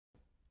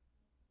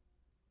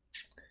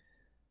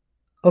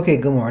Okay,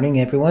 good morning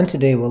everyone.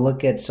 Today we'll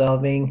look at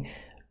solving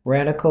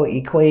radical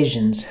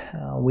equations.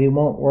 We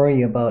won't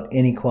worry about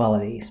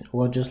inequalities.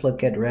 We'll just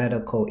look at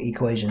radical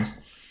equations.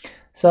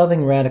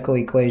 Solving radical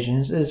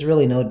equations is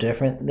really no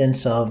different than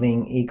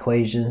solving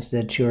equations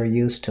that you're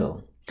used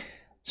to.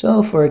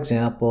 So for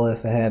example,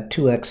 if I have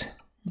 2x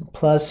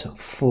plus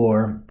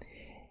 4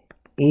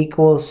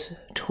 equals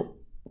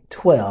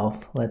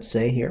 12, let's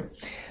say here,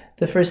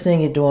 the first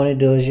thing you'd want to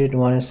do is you'd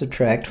want to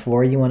subtract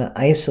 4. You want to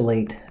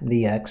isolate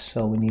the x,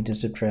 so we need to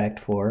subtract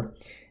 4.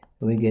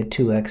 We get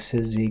 2x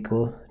is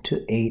equal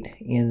to 8,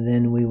 and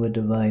then we would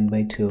divide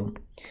by 2.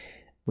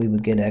 We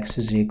would get x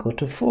is equal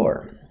to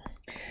 4.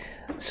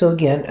 So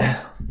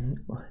again,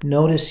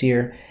 notice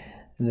here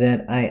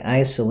that I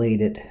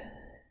isolated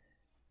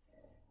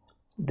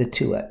the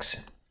 2x.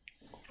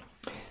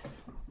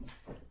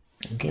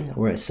 Okay,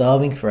 we're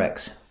solving for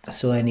x.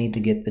 So I need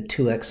to get the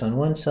 2x on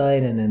one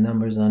side and the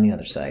numbers on the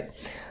other side.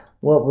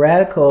 Well,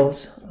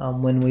 radicals,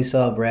 when we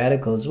solve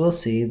radicals, we'll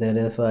see that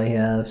if I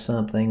have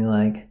something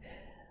like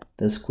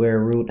the square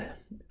root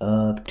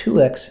of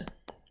 2x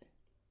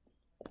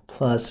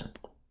plus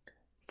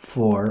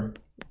 4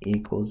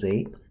 equals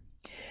 8.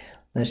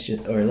 Let's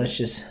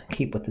just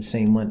keep with the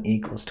same one,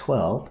 equals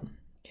 12.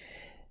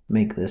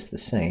 Make this the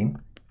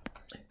same.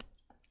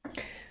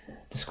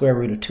 The square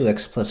root of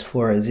 2x plus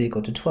 4 is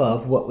equal to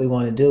 12. What we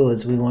want to do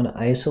is we want to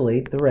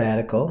isolate the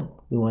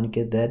radical. We want to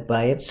get that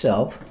by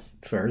itself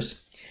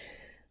first.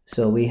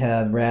 So we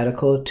have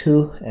radical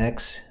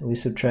 2x, we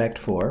subtract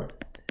 4,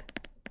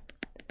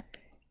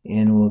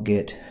 and we'll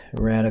get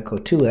radical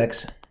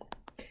 2x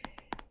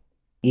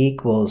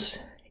equals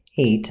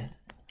 8.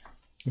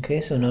 Okay,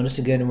 so notice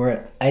again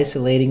we're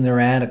isolating the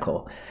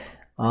radical.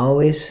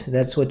 Always,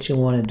 that's what you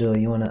want to do.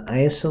 You want to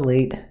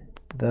isolate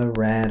the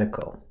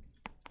radical.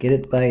 Get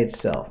it by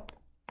itself.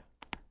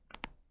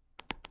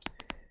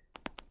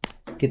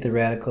 Get the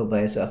radical by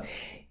itself.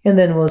 And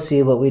then we'll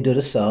see what we do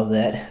to solve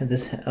that.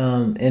 This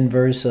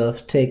inverse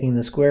of taking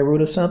the square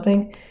root of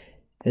something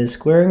is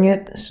squaring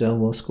it. So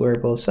we'll square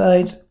both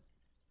sides.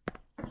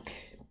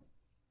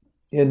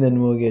 And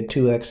then we'll get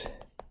 2x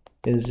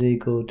is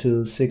equal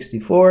to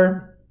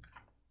 64.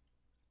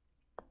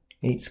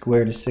 8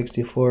 squared is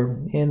 64.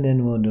 And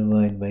then we'll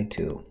divide by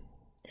 2.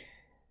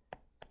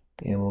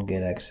 And we'll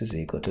get x is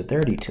equal to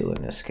 32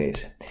 in this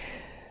case.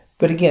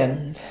 But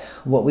again,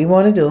 what we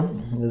want to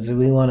do is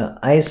we want to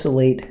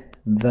isolate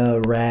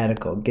the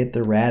radical, get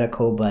the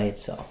radical by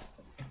itself.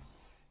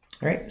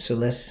 All right, so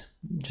let's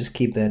just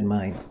keep that in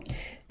mind.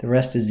 The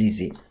rest is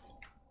easy.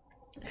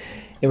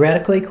 A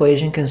radical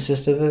equation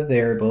consists of a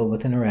variable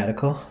within a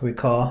radical.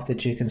 Recall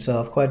that you can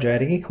solve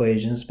quadratic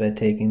equations by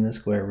taking the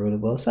square root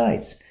of both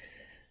sides.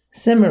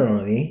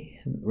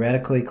 Similarly,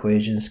 radical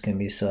equations can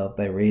be solved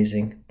by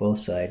raising both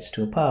sides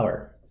to a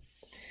power.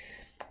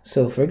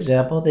 So for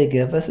example, they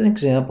give us an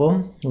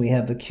example. We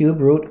have the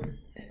cube root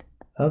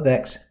of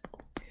x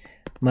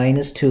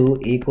minus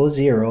 2 equals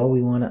 0.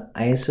 We want to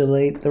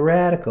isolate the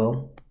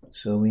radical,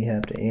 so we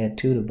have to add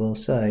 2 to both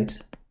sides.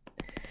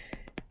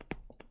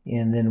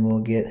 And then we'll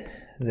get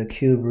the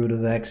cube root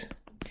of x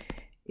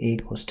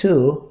equals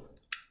 2.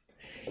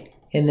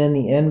 And then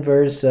the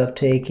inverse of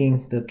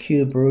taking the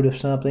cube root of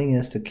something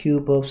is to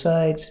cube both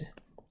sides.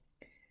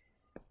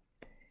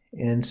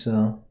 And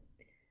so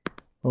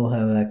we'll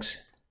have x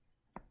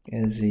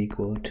is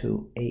equal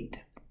to 8.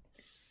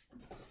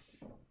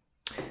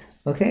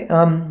 Okay,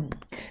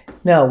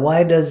 now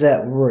why does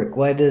that work?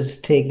 Why does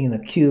taking the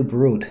cube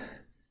root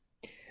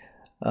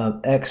of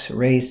x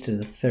raised to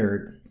the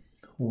third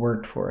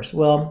work for us?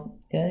 Well,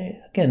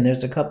 again,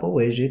 there's a couple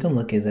ways you can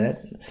look at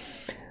that.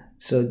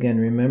 So again,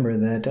 remember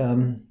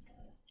that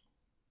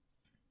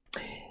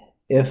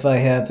if I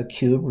have the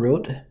cube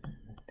root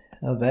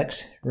of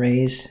x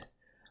raised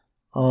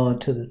to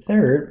the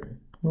third,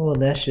 well,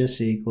 that's just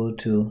equal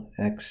to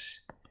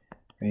x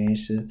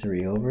raised to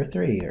 3 over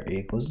 3, or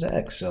equals to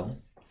x. So,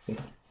 all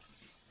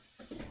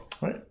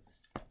right.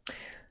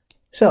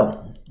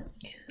 So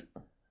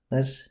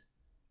let's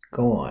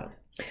go on.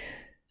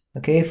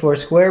 Okay, for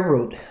square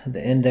root,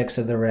 the index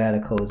of the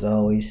radical is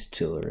always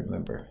 2.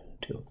 Remember,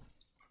 2.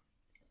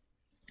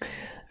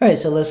 All right,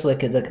 so let's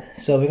look at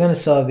so we're going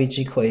to solve each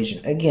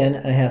equation.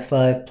 Again, I have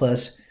 5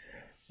 plus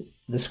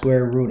the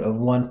square root of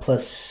 1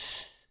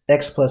 plus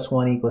x plus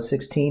 1 equals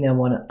 16. I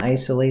want to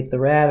isolate the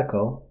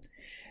radical.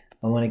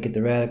 I want to get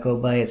the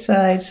radical by its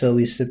side, so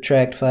we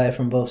subtract 5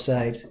 from both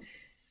sides.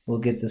 We'll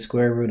get the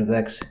square root of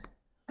x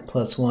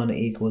plus 1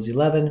 equals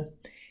 11.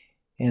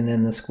 And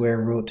then the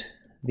square root,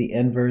 the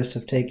inverse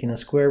of taking a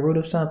square root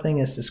of something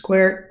is to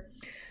square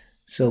it.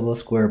 So we'll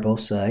square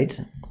both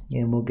sides,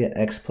 and we'll get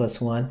x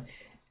plus 1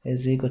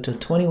 is equal to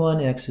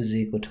 21, x is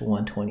equal to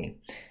 120.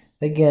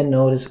 Again,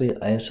 notice we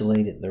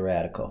isolated the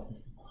radical.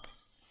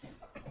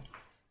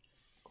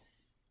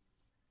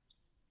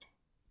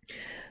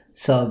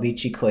 Solve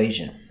each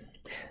equation.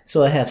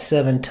 So I have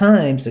 7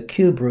 times the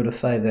cube root of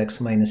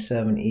 5x minus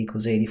 7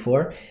 equals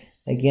 84.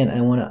 Again, I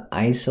want to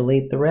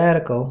isolate the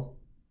radical,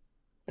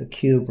 the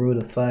cube root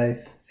of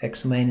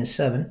 5x minus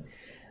 7.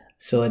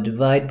 So I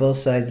divide both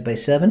sides by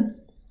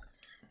 7.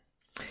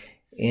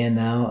 And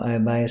now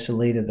I've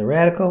isolated the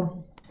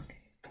radical.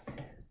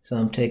 So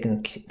I'm taking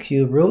the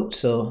cube root.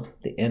 So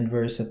the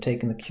inverse of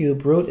taking the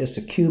cube root is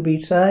to cube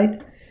each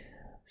side.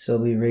 So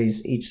we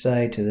raise each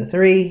side to the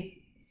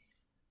 3.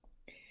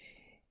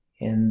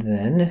 And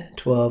then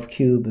 12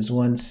 cubed is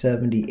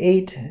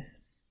 178.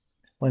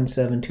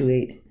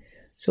 1728.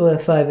 So we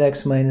have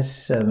 5x minus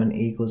 7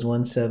 equals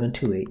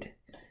 1728.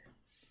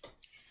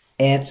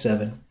 Add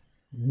 7.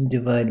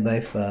 Divide by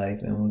 5,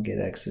 and we'll get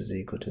x is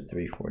equal to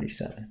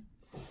 347.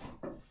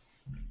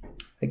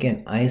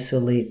 Again,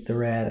 isolate the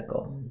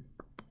radical.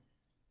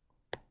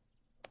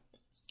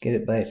 Get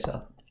it by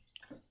itself.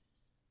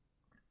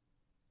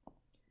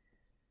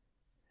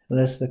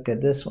 Let's look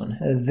at this one.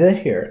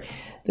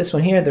 This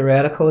one here, the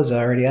radical is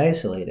already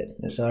isolated.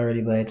 It's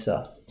already by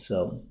itself.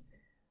 So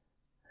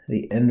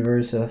the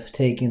inverse of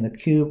taking the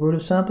cube root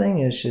of something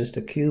is just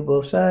to cube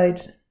both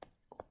sides.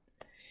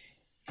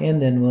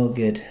 And then we'll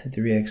get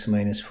 3x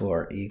minus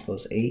 4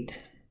 equals 8.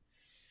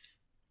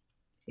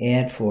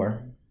 Add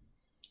 4.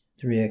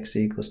 3x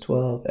equals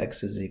 12.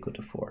 X is equal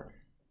to 4.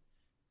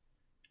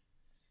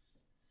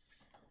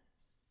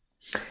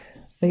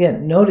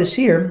 Again, notice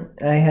here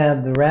I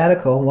have the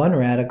radical. One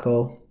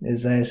radical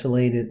is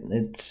isolated.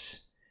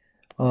 It's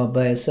all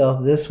by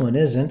itself. This one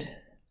isn't.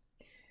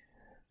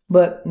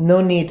 But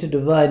no need to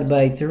divide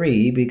by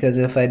 3, because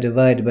if I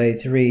divide by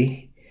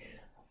 3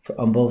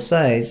 on both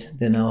sides,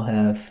 then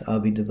I'll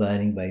be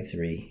dividing by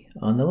 3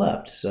 on the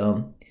left.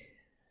 So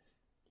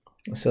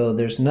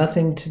there's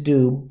nothing to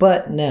do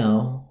but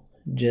now,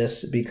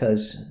 just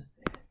because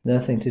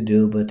nothing to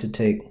do but to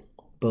take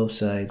both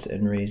sides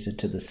and raise it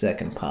to the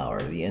second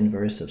power. The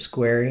inverse of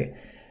square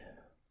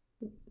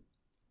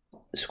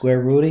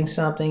rooting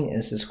something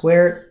is to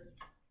square it.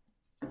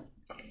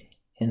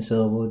 And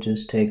so we'll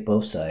just take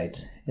both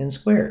sides and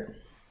square it.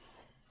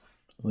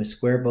 We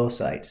square both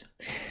sides.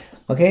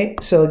 Okay,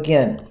 so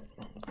again,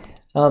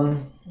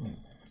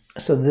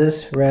 so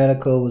this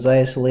radical was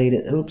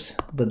isolated, oops,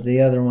 but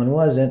the other one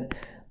wasn't.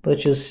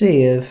 But you'll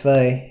see if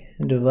I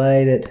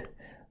divided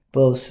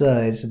both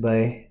sides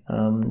by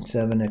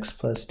 7x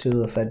plus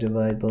 2, if I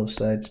divide both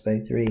sides by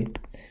 3,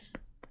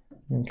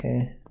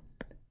 okay,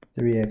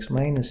 3x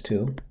minus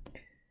 2.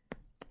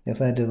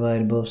 If I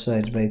divide both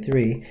sides by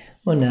 3,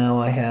 well, now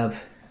I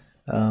have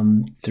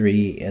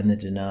 3 in the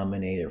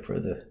denominator for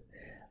the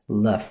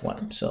left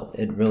one, so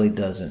it really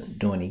doesn't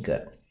do any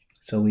good.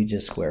 So we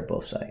just square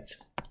both sides.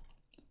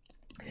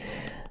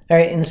 All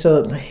right, and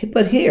so,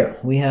 but here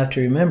we have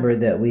to remember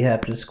that we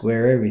have to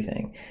square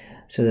everything.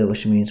 So that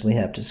which means we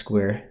have to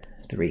square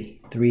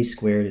 3. 3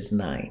 squared is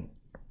 9.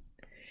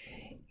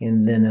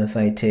 And then if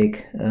I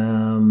take,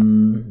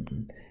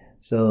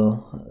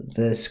 so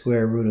the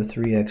square root of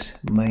 3x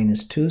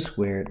minus 2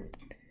 squared,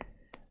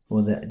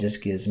 well, that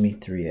just gives me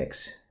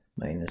 3x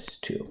minus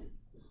 2.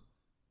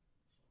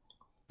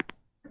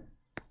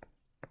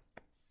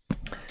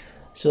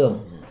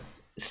 So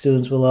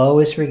students will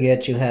always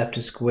forget you have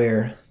to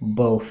square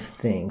both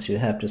things. You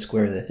have to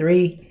square the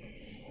 3,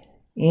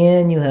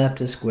 and you have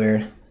to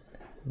square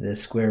the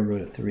square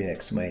root of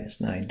 3x minus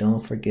 9.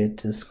 Don't forget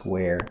to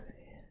square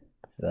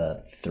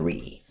the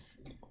 3,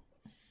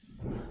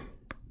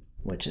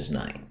 which is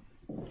 9.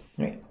 All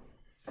right.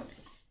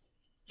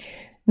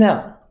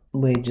 Now,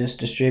 we just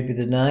distribute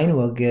the 9.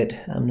 We'll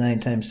get 9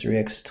 times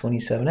 3x is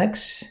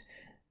 27x.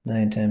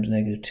 9 times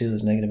negative 2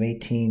 is negative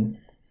 18.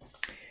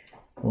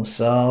 We'll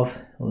solve.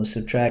 We'll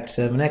subtract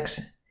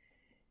 7x.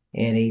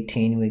 And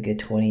 18, we get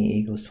 20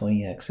 equals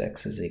 20x.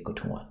 X is equal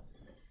to 1.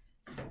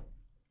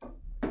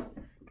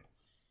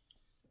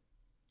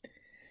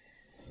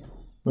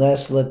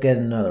 Let's look at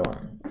another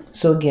one.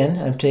 So again,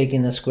 I'm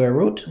taking the square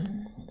root.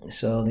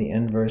 So the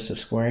inverse of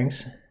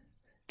squarings,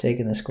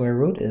 taking the square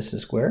root is the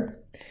square.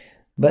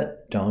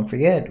 But don't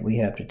forget, we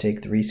have to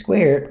take 3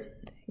 squared,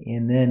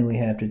 and then we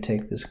have to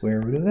take the square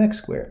root of x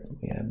squared.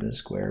 We have to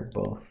square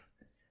both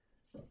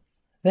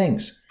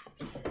things.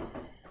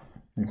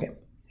 Okay,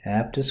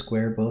 have to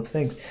square both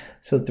things.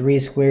 So 3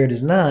 squared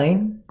is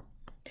 9,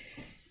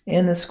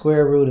 and the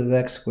square root of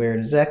x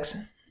squared is x.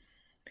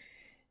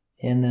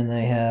 And then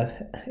I have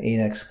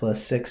 8x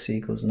plus 6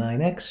 equals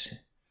 9x.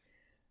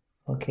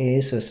 Okay,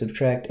 so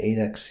subtract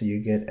 8x, you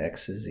get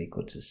x is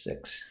equal to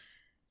 6.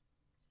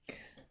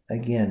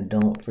 Again,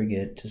 don't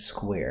forget to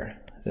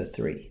square the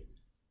 3.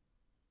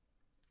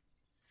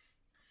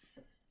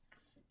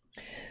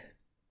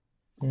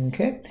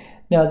 Okay,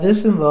 now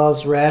this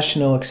involves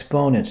rational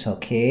exponents,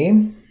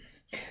 okay?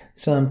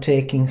 So I'm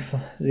taking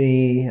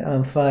the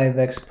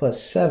 5x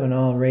plus 7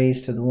 all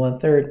raised to the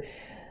 1/3.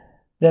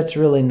 That's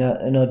really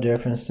no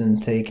difference than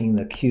taking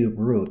the cube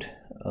root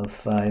of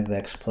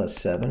 5x plus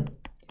 7.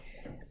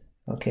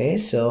 Okay,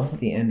 so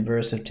the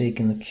inverse of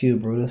taking the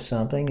cube root of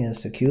something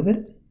is to cube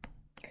it.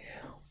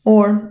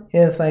 Or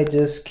if I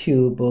just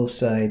cube both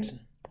sides,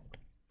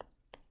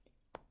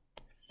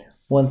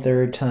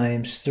 1/3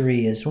 times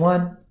 3 is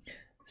 1.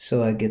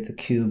 So I get the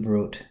cube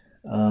root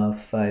of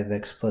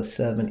 5x plus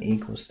 7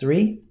 equals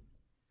 3.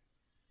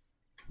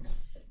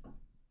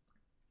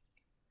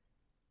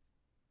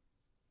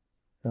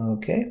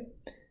 Okay.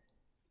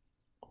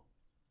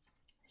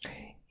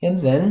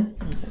 And then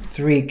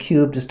 3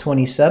 cubed is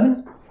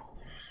 27.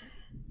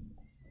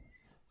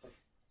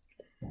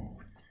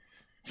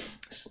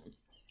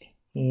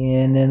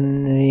 And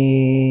then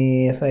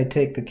if I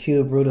take the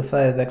cube root of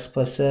 5x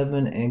plus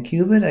 7 and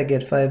cube it, I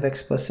get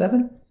 5x plus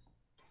 7.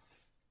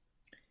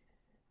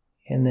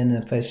 And then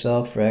if I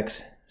solve for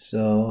x,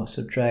 so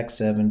subtract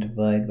 7,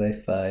 divide by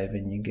 5,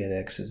 and you get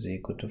x is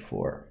equal to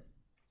 4.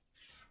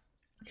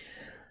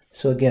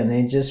 So again,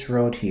 they just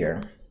wrote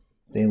here,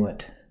 they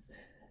went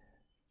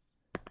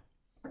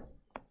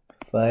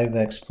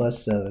 5x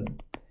plus 7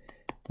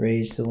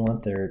 raised to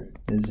 1/3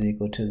 is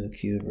equal to the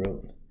cube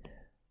root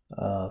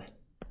of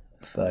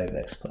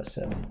 5x plus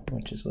 7,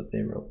 which is what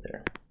they wrote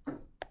there.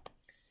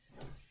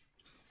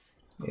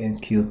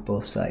 And cube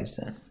both sides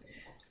then.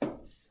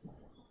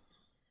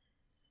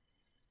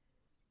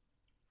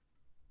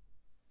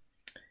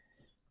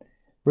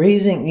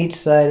 Raising each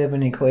side of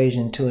an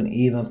equation to an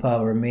even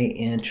power may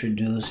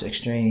introduce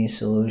extraneous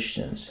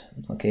solutions.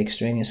 Okay,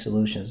 extraneous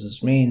solutions.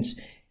 This means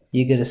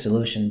you get a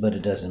solution, but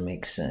it doesn't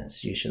make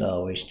sense. You should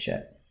always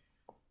check.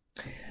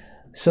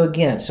 So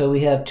again, so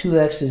we have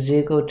 2x is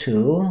equal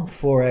to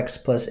 4x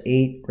plus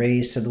 8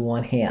 raised to the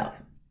 1/2.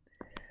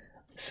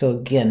 So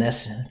again,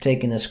 that's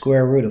taking the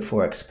square root of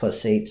 4x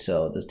plus 8.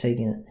 So the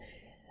taking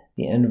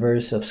the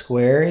inverse of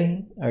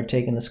squaring, or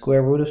taking the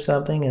square root of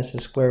something, is to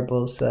square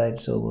both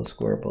sides, so we'll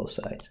square both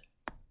sides.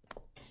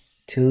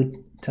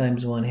 2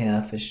 times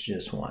 1/2 is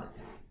just 1.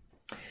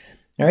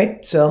 All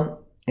right,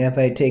 so if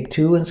I take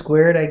 2 and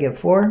square it, I get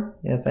 4.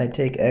 If I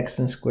take x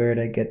and square it,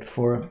 I get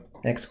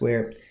 4x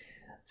squared.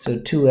 So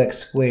 2x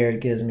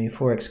squared gives me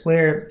 4x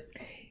squared.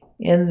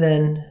 And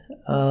then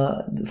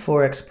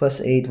 4x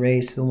plus 8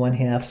 raised to the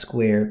 1/2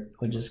 squared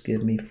will just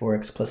give me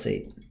 4x plus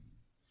 8.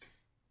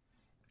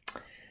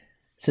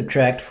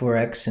 Subtract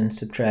 4x and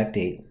subtract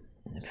 8.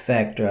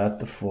 Factor out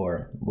the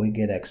 4. We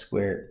get x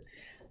squared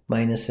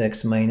minus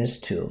x minus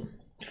 2.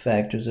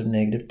 Factors of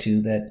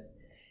 -2 that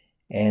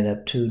add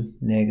up to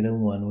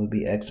 -1 would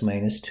be x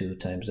minus 2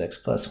 times x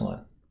plus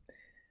 1.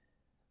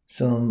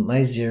 So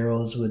my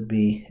zeros would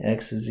be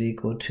x is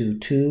equal to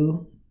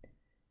 2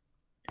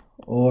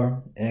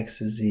 or x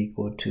is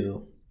equal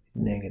to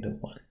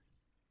 -1.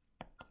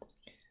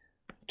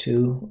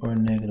 2 or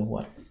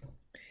 -1.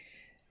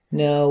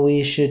 Now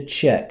we should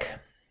check.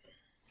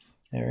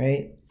 All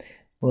right.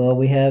 Well,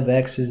 we have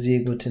x is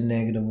equal to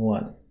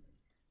 -1.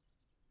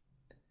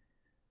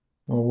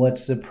 Well,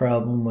 what's the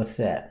problem with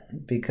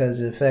that? Because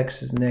if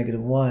x is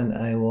 -1,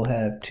 I will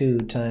have 2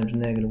 times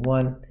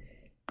 -1.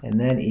 And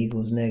that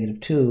equals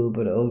 -2,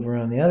 but over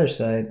on the other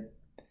side,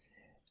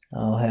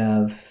 I'll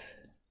have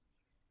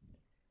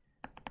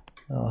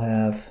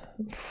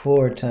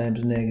 4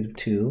 times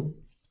 -2.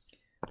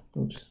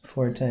 Oops,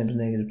 4 times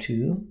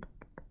 -2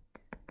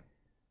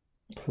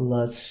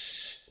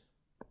 plus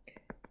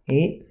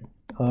 8,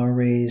 all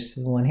raised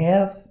to the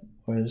 1/2,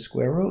 or the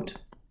square root.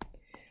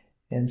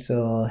 And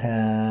so I'll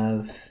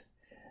have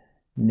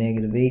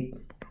 -8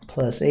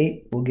 plus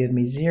 8 will give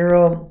me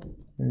 0,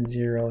 and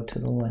 0 to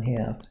the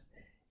 1/2.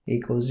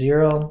 Equals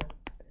 0,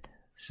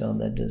 so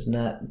that does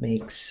not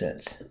make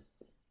sense.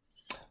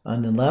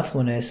 On the left,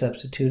 when I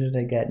substituted,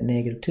 I got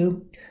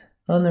 -2.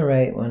 On the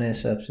right, when I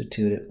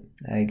substituted,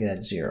 I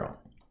got 0.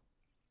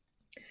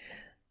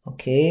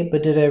 Okay,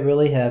 but did I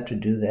really have to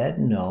do that?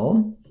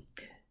 No,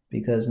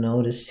 because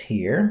notice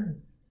here,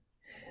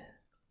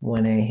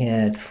 when I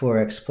had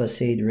 4x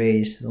plus 8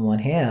 raised to the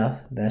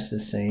 1/2, that's the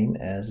same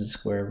as the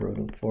square root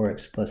of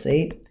 4x plus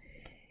 8.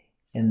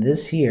 And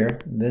this here,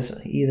 this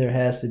either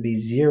has to be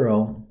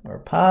 0 or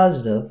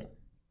positive.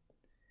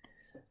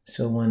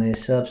 So when I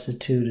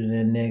substituted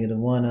in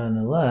 -1 on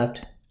the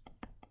left,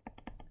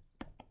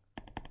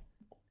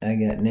 I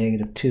got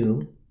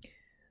 -2.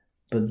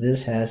 But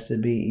this has to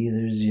be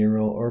either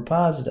 0 or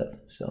positive.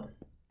 So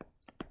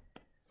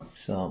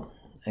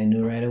I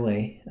knew right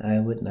away I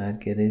would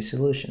not get a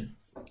solution.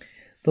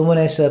 But when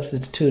I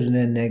substituted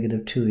in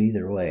 -2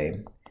 either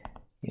way,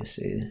 you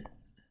see,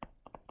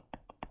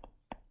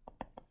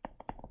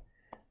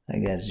 I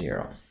got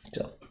 0.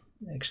 So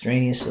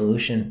extraneous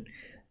solution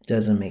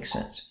doesn't make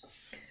sense.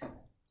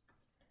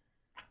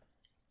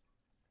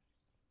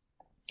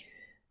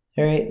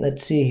 All right,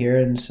 let's see here.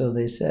 And so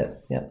they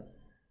said, yep.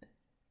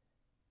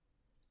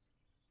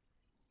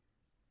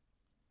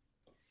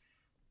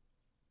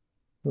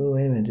 Oh,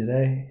 wait a minute, did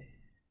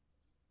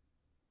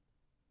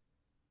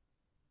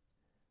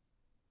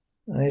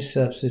I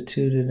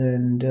substituted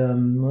and,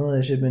 well,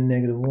 that should have been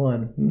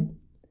 -1.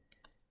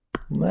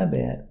 My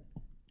bad.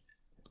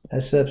 I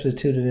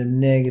substituted in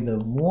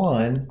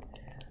 -1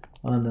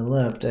 on the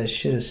left. I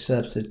should have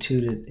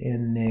substituted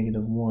in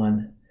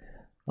 -1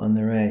 on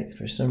the right.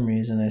 For some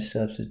reason, I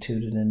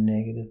substituted in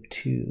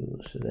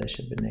 -2, so that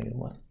should have been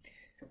 -1.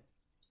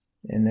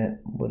 And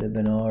that would have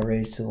been all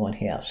raised to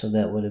 1/2. So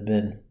that would have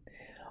been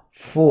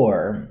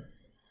 4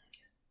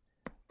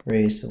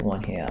 raised to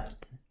 1/2.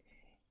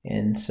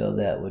 And so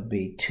that would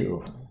be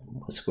 2.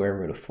 The square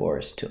root of 4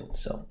 is 2.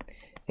 So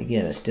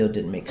again, it still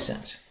didn't make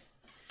sense.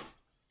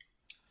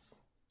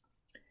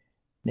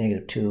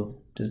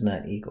 -2 does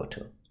not equal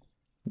 2.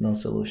 No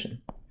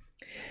solution.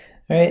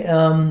 All right,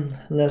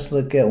 let's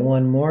look at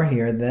one more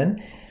here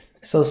then.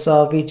 So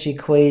solve each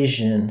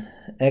equation.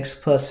 X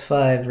plus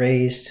 5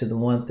 raised to the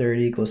 1/3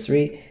 equals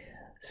 3.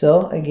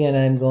 So again,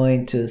 I'm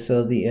going to,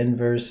 so the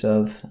inverse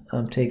of,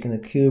 I'm taking the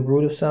cube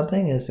root of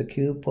something is a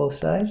cube both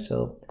sides.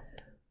 So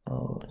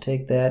I'll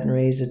take that and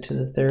raise it to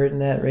the third,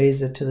 and that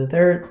raise it to the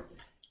third.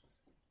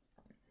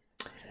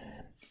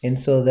 And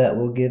so that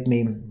will give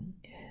me,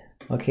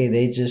 okay,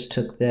 they just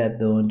took that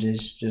though and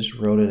just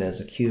wrote it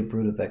as a cube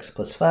root of x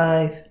plus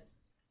 5.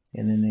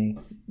 And then they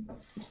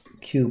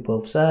cube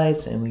both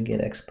sides, and we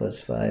get x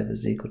plus 5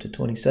 is equal to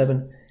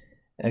 27.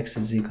 X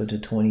is equal to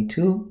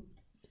 22.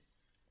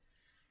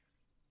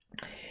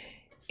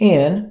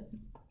 And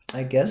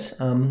I guess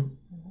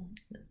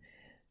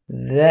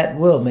that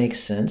will make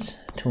sense.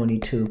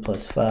 22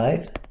 plus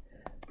 5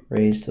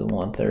 raised to the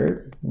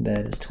 1/3.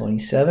 That is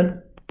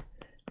 27.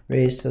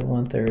 Raised to the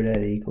 1/3,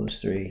 that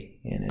equals 3,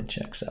 and it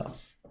checks out.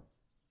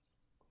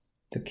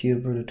 The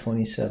cube root of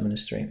 27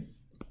 is 3.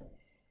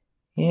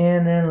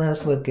 And then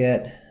let's look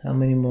at how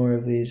many more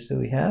of these do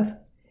we have.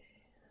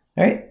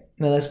 All right,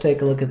 now let's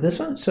take a look at this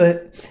one.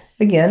 So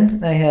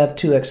again, I have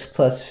 2x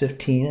plus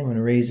 15. I'm going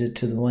to raise it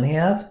to the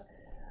 1/2.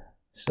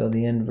 So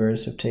the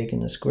inverse of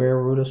taking the square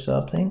root of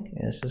something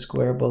is to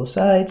square both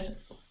sides.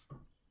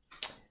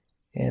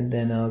 And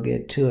then I'll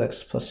get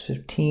 2x plus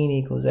 15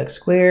 equals x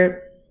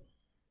squared,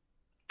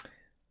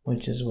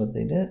 which is what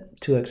they did.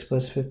 2x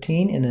plus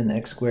 15, and then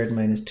x squared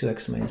minus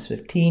 2x minus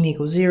 15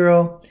 equals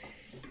 0.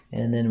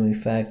 And then we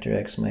factor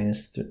x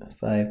minus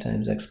 5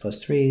 times x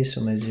plus 3,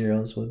 so my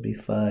zeros would be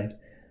 5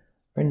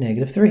 or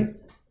negative 3.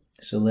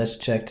 So let's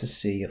check to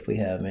see if we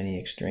have any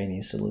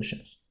extraneous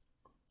solutions.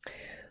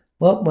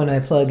 Well, when I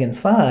plug in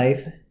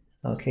 5,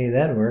 okay,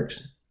 that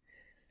works.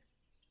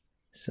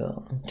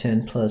 So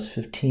 10 plus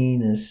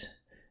 15 is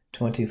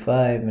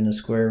 25, and the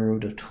square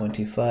root of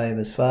 25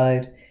 is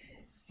 5.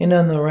 And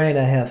on the right,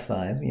 I have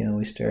 5. You know,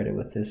 we started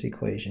with this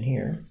equation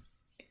here.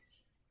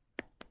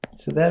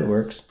 So that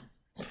works.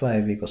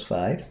 5 equals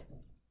 5.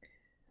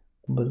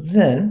 But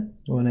then,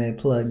 when I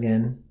plug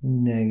in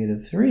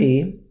negative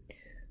 3,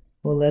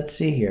 well, let's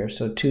see here.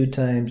 So 2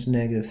 times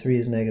negative 3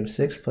 is negative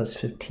 6, plus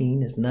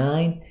 15 is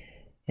 9.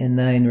 And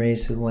 9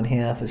 raised to the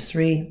 1/2 is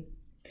 3.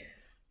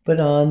 But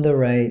on the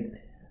right,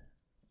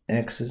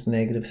 x is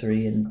negative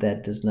 3, and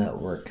that does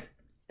not work.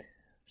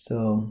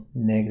 So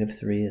negative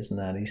 3 is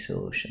not a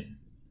solution.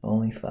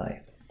 Only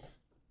 5.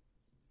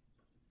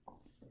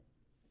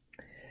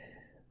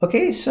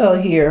 Okay,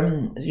 so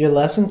here, your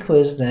lesson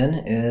quiz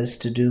then is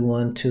to do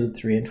 1, 2,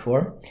 3, and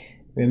 4.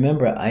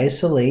 Remember,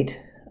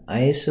 isolate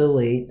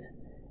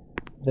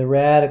the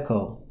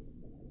radical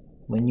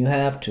when you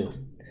have to.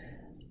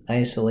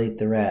 Isolate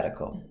the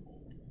radical.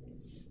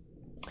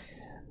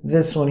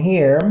 This one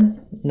here,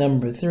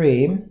 number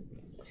 3,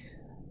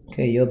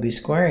 okay, you'll be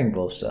squaring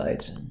both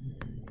sides.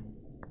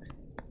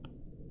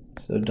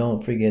 So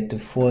don't forget to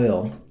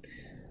FOIL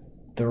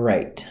the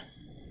right.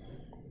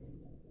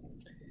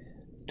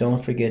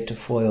 Don't forget to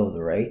FOIL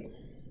the right.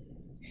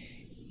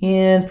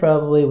 And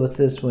probably with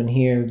this one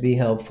here, it would be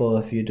helpful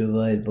if you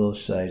divide both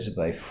sides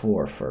by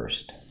 4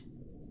 first.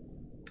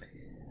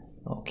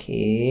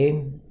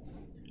 Okay.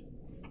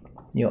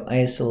 You'll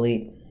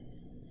isolate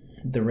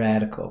the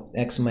radical.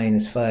 X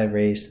minus 5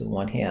 raised to the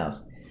 1/2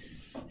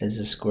 is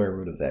the square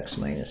root of x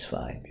minus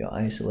 5. You'll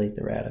isolate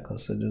the radical,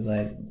 so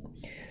divide.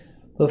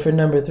 But for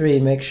number 3,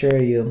 make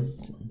sure you,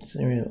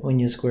 when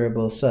you square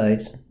both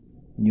sides,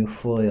 you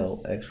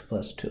FOIL x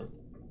plus 2.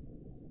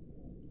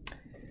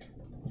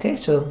 Okay,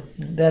 so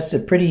that's a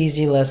pretty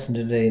easy lesson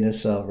today to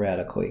solve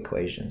radical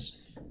equations.